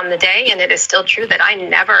I said on the day, and it is still true, that I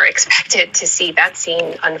never expected to see that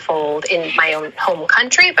scene unfold in my own home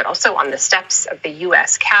country, but also on the steps of the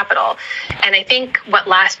U.S. Capitol. And I think what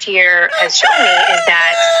last year has shown me is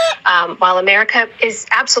that while America is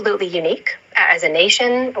absolutely unique as a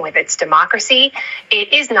nation with its democracy,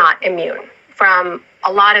 it is not immune from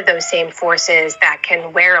a lot of those same forces that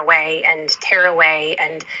can wear away and tear away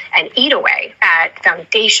and eat away at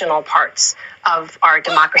foundational parts of our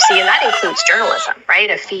democracy, and that includes journalism,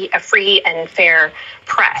 right? A free and fair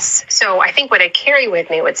press. So I think what I carry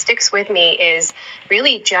with me, what sticks with me, is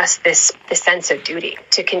really just this sense of duty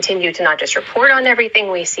to continue to not just report on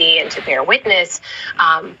everything we see and to bear witness,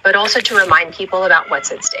 but also to remind people about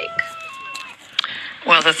what's at stake.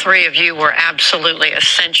 Well, the three of you were absolutely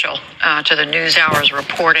essential to the NewsHour's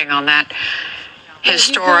reporting on that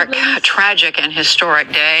historic, tragic and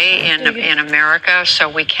historic day in America. So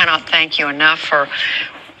we cannot thank you enough for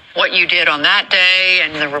what you did on that day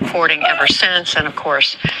and the reporting ever since, and of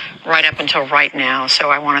course, right up until right now. So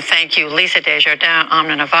I want to thank you, Lisa Desjardins,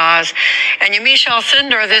 Amna Nawaz, and Yamiche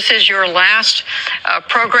Alcindor. This is your last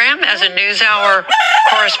program as a NewsHour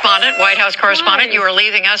correspondent, White House correspondent. You are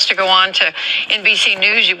leaving us to go on to NBC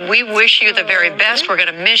News. We wish you the very best. We're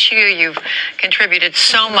going to miss you. You've contributed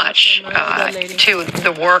so much to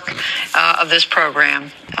the work of this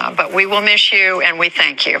program. But we will miss you, and we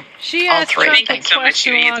thank you. All three. Thank you so much,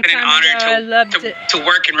 Judy. It's been an honor to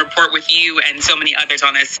work and report with you and so many others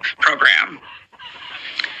on this program.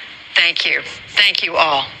 Thank you. Thank you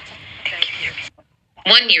all. Thank you.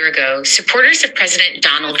 1 year ago, supporters of President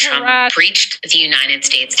Donald Trump breached the United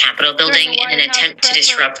States Capitol building in an attempt to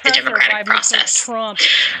disrupt the democratic process.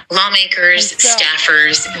 Lawmakers,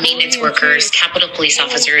 staffers, maintenance workers, Capitol police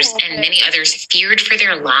officers, and many others feared for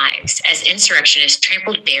their lives as insurrectionists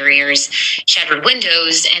trampled barriers, shattered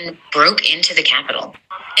windows, and broke into the Capitol.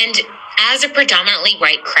 And as a predominantly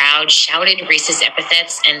white crowd shouted racist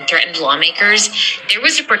epithets and threatened lawmakers, there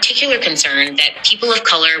was a particular concern that people of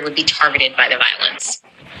color would be targeted by the violence.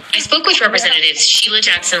 I spoke with Representatives Sheila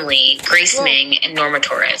Jackson Lee, Grace Ming, and Norma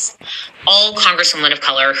Torres, all Congresswomen of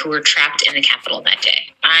color who were trapped in the Capitol that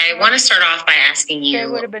day. I want to start off by asking you,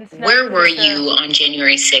 where were you on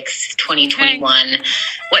January 6th, 2021?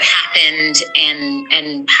 What happened,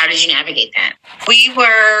 and how did you navigate that? We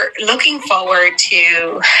were looking forward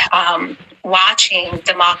to watching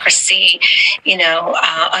democracy,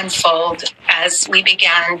 unfold as we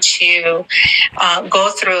began to go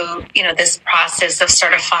through, this process of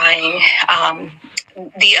certifying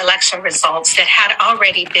the election results that had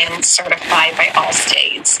already been certified by all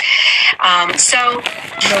states.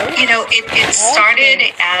 It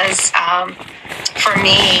started as, for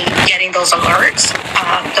me, getting those alerts,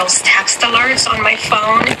 those text alerts on my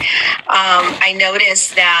phone. I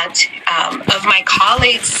noticed that of my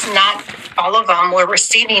colleagues, not all of them were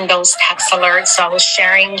receiving those text alerts, so I was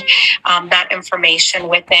sharing that information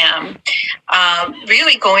with them.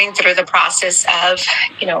 Really going through the process of,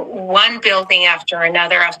 one building after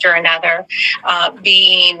another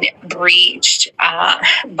being breached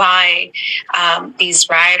by these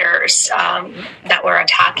rioters that were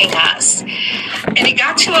attacking us. And it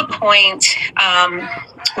got to a point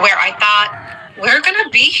where I thought, we're going to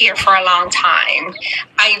be here for a long time.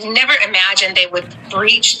 I never imagined they would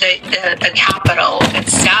breach the Capitol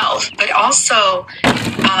itself, but also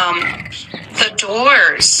the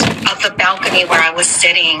doors of the balcony where I was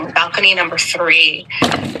sitting, balcony number 3.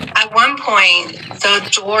 At one point, the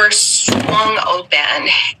door swung open,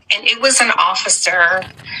 and it was an officer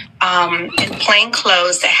in plain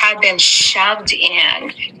clothes that had been shoved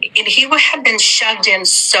in. And he had been shoved in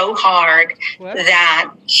so hard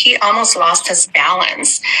that he almost lost his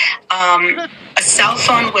balance. A cell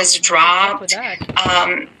phone was dropped.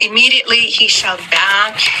 Immediately, he shoved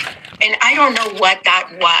back. And I don't know what that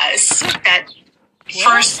was, that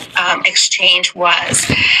first exchange was.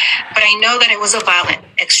 But I know that it was a violent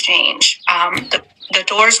exchange. The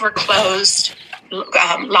doors were closed,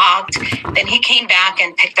 locked. Then he came back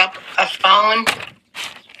and picked up a phone.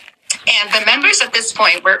 And the members at this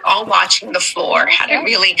point were all watching the floor, hadn't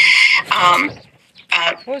really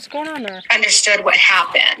what's going on there? Understood what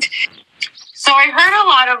happened. So I heard a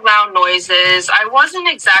lot of loud noises. I wasn't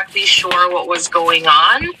exactly sure what was going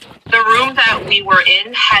on. The room that we were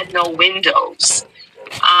in had no windows.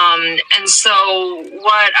 And so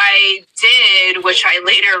what I did, which I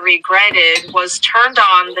later regretted, was turned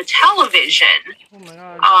on the television. Oh my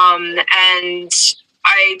God. And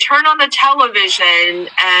I turned on the television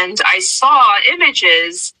and I saw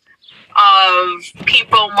images of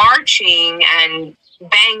people marching and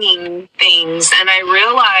banging things. And I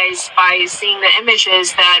realized by seeing the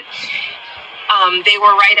images that they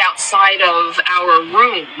were right outside of our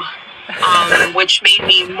room, which made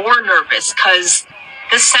me more nervous because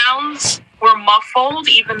the sounds were muffled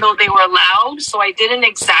even though they were loud. So I didn't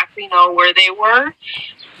exactly know where they were.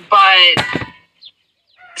 But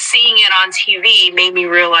seeing it on TV made me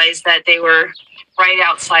realize that they were right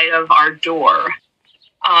outside of our door.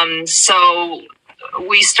 So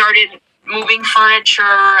we started moving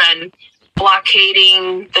furniture and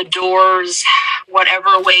blockading the doors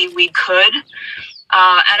whatever way we could.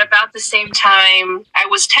 At about the same time, I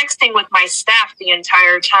was texting with my staff the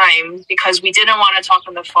entire time because we didn't want to talk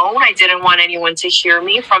on the phone. I didn't want anyone to hear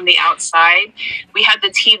me from the outside. We had the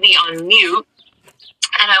TV on mute.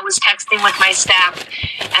 and I was texting with my staff,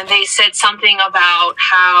 and they said something about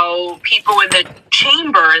how people in the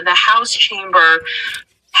chamber, in the House chamber,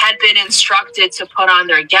 had been instructed to put on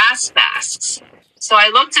their gas masks. So I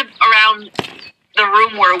looked around the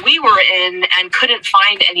room where we were in and couldn't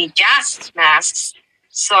find any gas masks.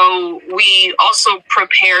 So we also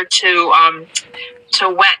prepared to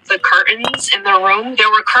wet the curtains in the room.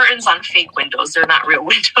 There were curtains on fake windows. They're not real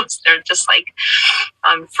windows. They're just like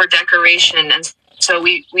for decoration. And so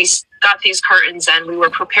we got these curtains and we were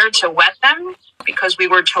prepared to wet them because we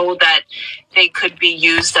were told that they could be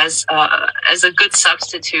used as a good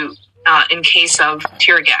substitute in case of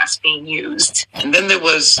tear gas being used. And then there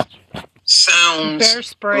was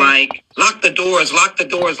sounds like, lock the doors, lock the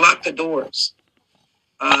doors, lock the doors.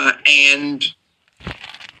 And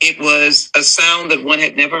it was a sound that one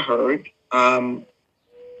had never heard. The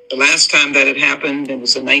last time that it happened, it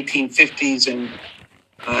was the 1950s, and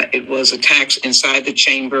it was attacks inside the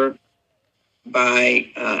chamber by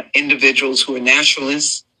individuals who were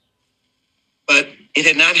nationalists. But it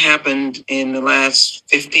had not happened in the last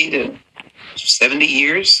 50 to 70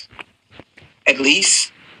 years, at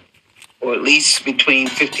least, or at least between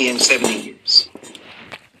 50 and 70 years.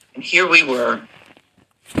 And here we were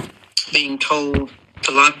being told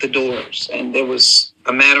to lock the doors, and there was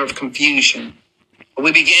a matter of confusion.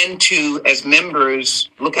 We began to, as members,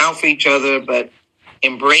 look out for each other, but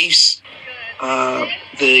embrace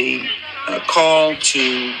the call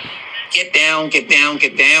to get down, get down,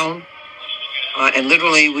 get down. And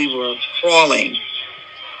literally we were crawling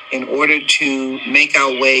in order to make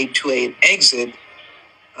our way to an exit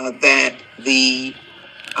that the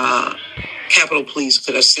Capitol Police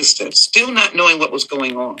could assist us, still not knowing what was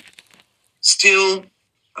going on, still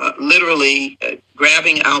literally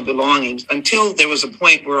grabbing our belongings, until there was a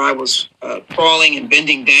point where I was crawling and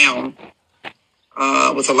bending down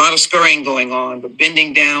with a lot of scurrying going on, but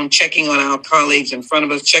bending down, checking on our colleagues in front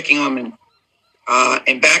of us, checking on them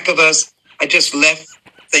in back of us. I just left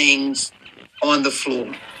things on the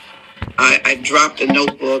floor. I dropped a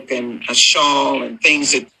notebook and a shawl and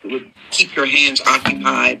things that would keep your hands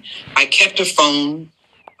occupied. I kept a phone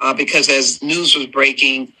because as news was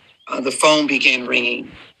breaking, the phone began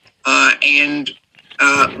ringing. And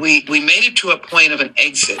we made it to a point of an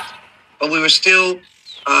exit, but we were still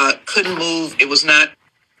couldn't move. It was not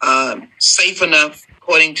safe enough,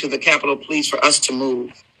 according to the Capitol Police, for us to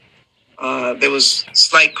move. There was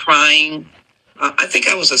slight crying. I think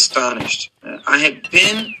I was astonished. I had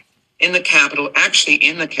been in the Capitol, actually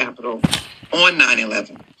in the Capitol, on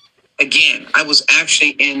 9/11. Again, I was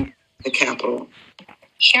actually in the Capitol.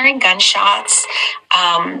 Hearing gunshots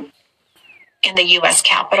in the U.S.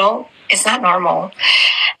 Capitol is not normal.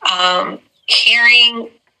 Hearing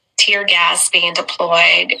tear gas being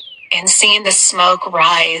deployed and seeing the smoke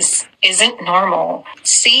rise isn't normal.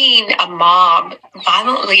 Seeing a mob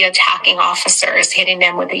violently attacking officers, hitting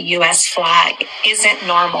them with a U.S. flag isn't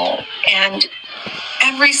normal. And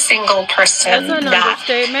every single person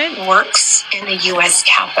that works in the U.S.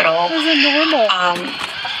 Capitol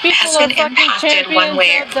has been impacted one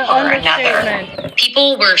way or another.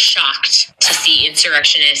 People were shocked to see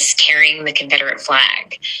insurrectionists carrying the Confederate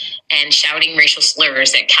flag and shouting racial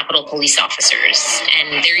slurs at Capitol Police officers.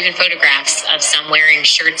 And there are even photographs of some wearing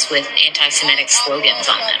shirts with anti-Semitic slogans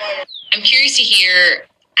on them. I'm curious to hear,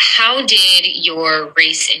 how did your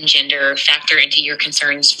race and gender factor into your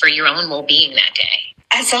concerns for your own well-being that day?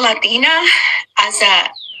 As a Latina, as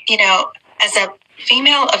a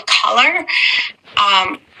female of color,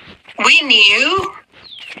 we knew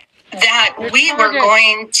that we were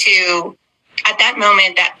going to, at that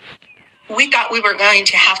moment, that we thought we were going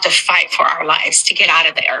to have to fight for our lives to get out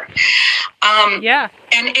of there.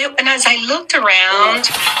 And as I looked around,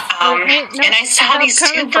 and I saw these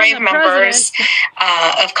two brave members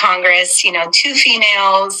of Congress, two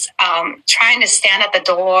females trying to stand at the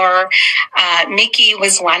door. Nikki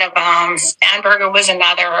was one of them. Spanberger was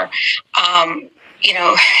another.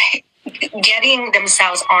 Getting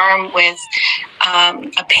themselves armed with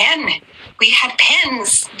a pen. We had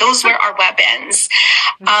pens. Those were our weapons,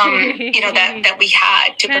 that we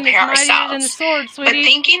had to prepare ourselves. But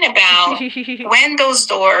thinking about when those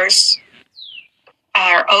doors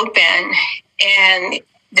are open and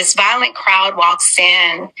this violent crowd walks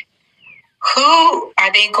in, who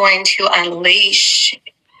are they going to unleash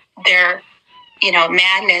their,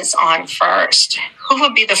 madness on first? Who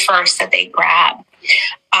will be the first that they grab?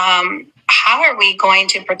 How are we going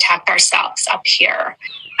to protect ourselves up here?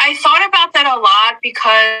 I thought about that a lot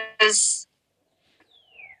because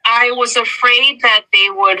I was afraid that they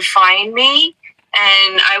would find me,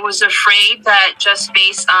 and I was afraid that just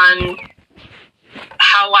based on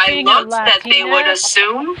how I looked, that they would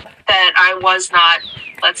assume that I was not,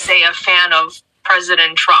 let's say, a fan of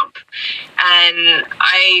President Trump. And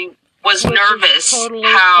I was nervous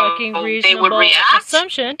how they would react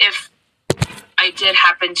if I did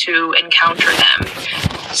happen to encounter them.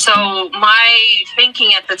 So my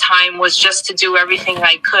thinking at the time was just to do everything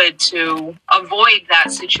I could to avoid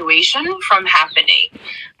that situation from happening.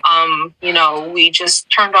 We just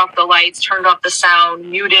turned off the lights, turned off the sound,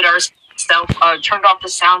 muted turned off the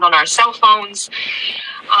sound on our cell phones,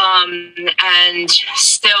 and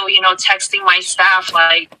still, texting my staff,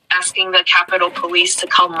 like asking the Capitol Police to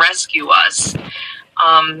come rescue us.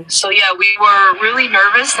 We were really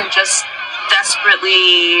nervous and just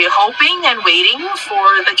desperately hoping and waiting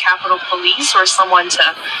for the Capitol Police or someone to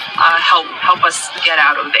help us get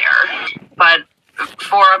out of there. But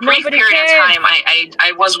for a brief period of time,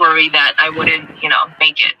 I was worried that I wouldn't,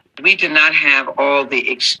 make it. We did not have all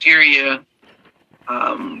the exterior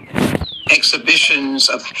exhibitions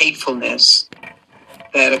of hatefulness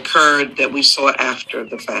that occurred that we saw after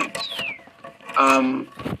the fact.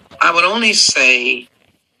 I would only say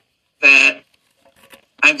that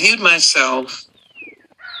I viewed myself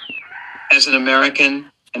as an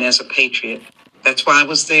American and as a patriot. That's why I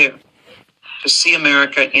was there, to see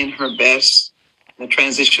America in her best, the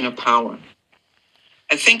transition of power.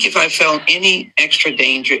 I think if I felt any extra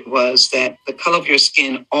danger, it was that the color of your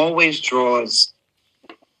skin always draws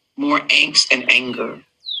more angst and anger.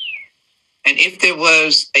 And if there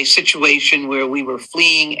was a situation where we were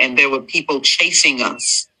fleeing and there were people chasing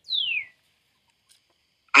us,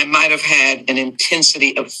 I might have had an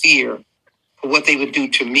intensity of fear for what they would do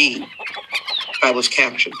to me if I was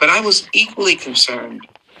captured. But I was equally concerned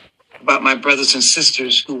about my brothers and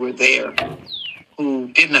sisters who were there, who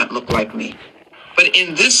did not look like me. But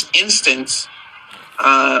in this instance,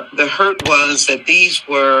 the hurt was that these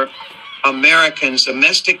were Americans,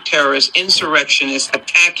 domestic terrorists, insurrectionists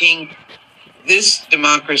attacking this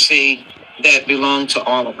democracy that belonged to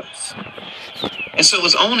all of us. And so it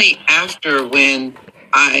was only after when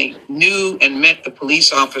I knew and met the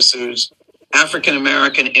police officers, African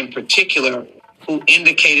American in particular, who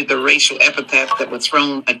indicated the racial epithets that were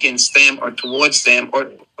thrown against them or towards them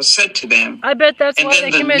or said to them. I bet that's and why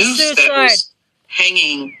then they commit suicide. That was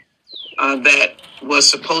hanging that was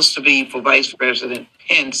supposed to be for Vice President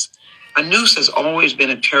Pence. A noose has always been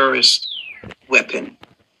a terrorist weapon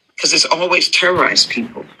because it's always terrorized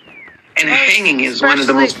people. And hanging is one of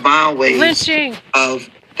the most vile ways of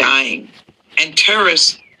dying. And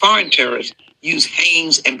terrorists, foreign terrorists, use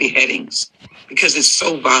hangings and beheadings because it's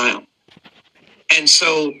so vile. And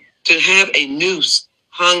so to have a noose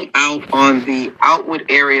hung out on the outward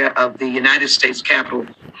area of the United States Capitol,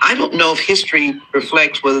 I don't know if history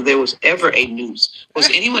reflects whether there was ever a noose. Was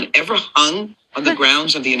anyone ever hung on the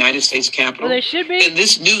grounds of the United States Capitol? Well, they should be. And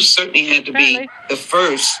this noose certainly had to be the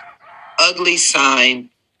first ugly sign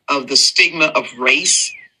of the stigma of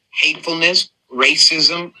race, hatefulness,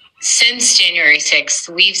 racism. Since January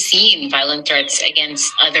 6th, we've seen violent threats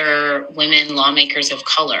against other women lawmakers of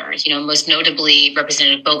color. Most notably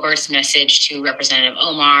Representative Boebert's message to Representative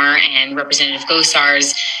Omar and Representative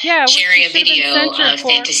Gosar's sharing a video of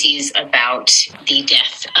fantasies about the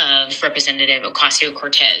death of Representative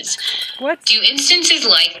Ocasio-Cortez. Do instances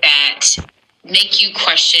like that make you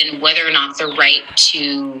question whether or not the right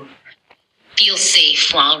to feel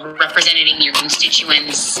safe while representing your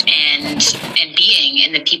constituents and being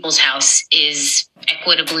in the people's house is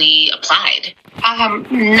equitably applied?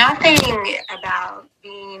 Nothing about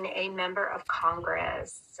being a member of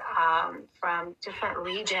Congress from different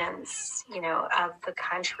regions, of the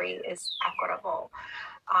country is equitable.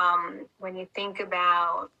 When you think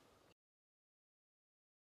about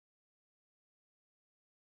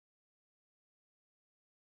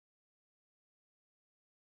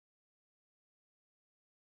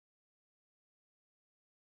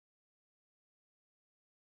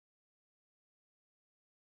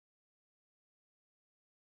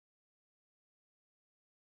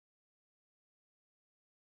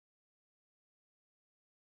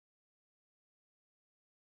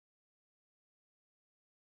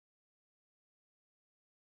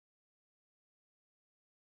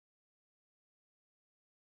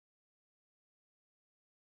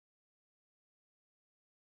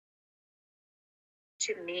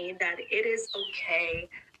to me that it is okay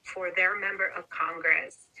for their member of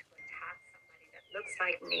Congress to attack somebody that looks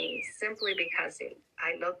like me simply because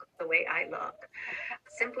I look the way I look,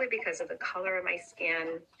 simply because of the color of my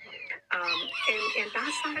skin. And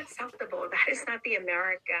that's not acceptable. That is not the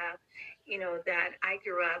America, that I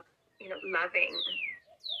grew up, loving.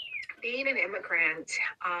 Being an immigrant,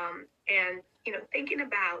 and, thinking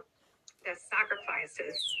about the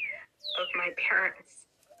sacrifices of my parents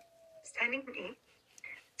sending me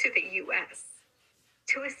to the U.S.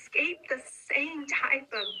 to escape the same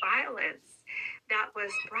type of violence that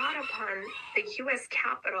was brought upon the U.S.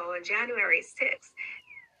 Capitol on January 6th.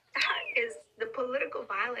 That is the political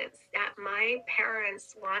violence that my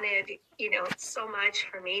parents wanted, so much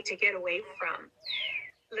for me to get away from.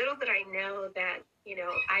 Little did I know that,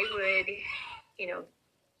 I would,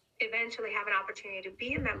 eventually have an opportunity to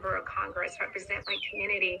be a member of Congress, represent my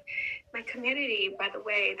community. My community, by the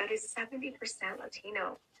way, that is 70%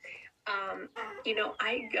 Latino.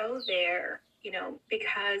 I go there,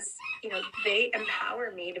 because, they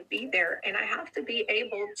empower me to be there, and I have to be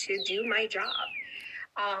able to do my job.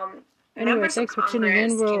 Anyway, thanks for tuning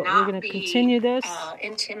in. We're going to continue this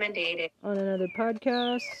intimidated on another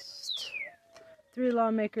podcast. 3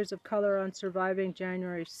 lawmakers of color on surviving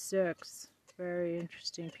January 6th. Very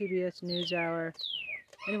interesting. PBS NewsHour.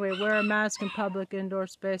 Anyway, wear a mask in public indoor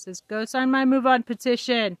spaces. Go sign my Move On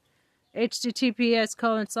petition.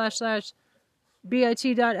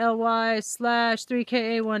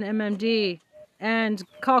 https://bit.ly/3ka1mmd. And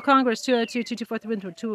call Congress 202-224-3212.